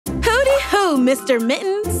Mr.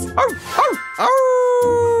 Mittens.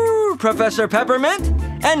 Professor Peppermint.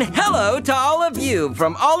 And hello to all of you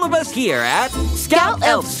from all of us here at Scout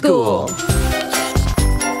Elf School.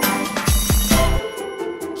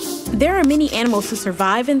 There are many animals who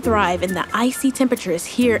survive and thrive in the icy temperatures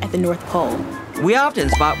here at the North Pole. We often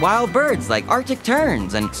spot wild birds like Arctic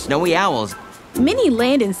terns and snowy owls. Many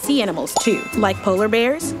land and sea animals too, like polar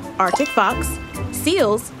bears, Arctic fox,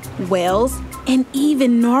 seals, whales, and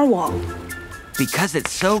even narwhal. Because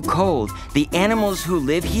it's so cold, the animals who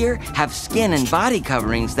live here have skin and body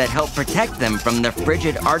coverings that help protect them from the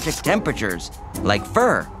frigid Arctic temperatures, like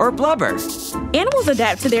fur or blubber. Animals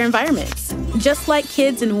adapt to their environments. Just like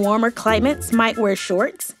kids in warmer climates might wear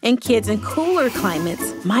shorts, and kids in cooler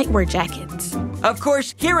climates might wear jackets. Of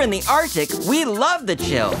course, here in the Arctic, we love the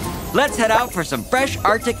chill. Let's head out for some fresh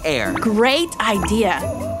Arctic air. Great idea.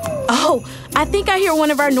 Oh, I think I hear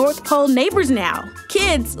one of our North Pole neighbors now.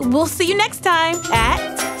 Kids, we'll see you next time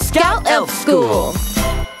at Scout Elf School.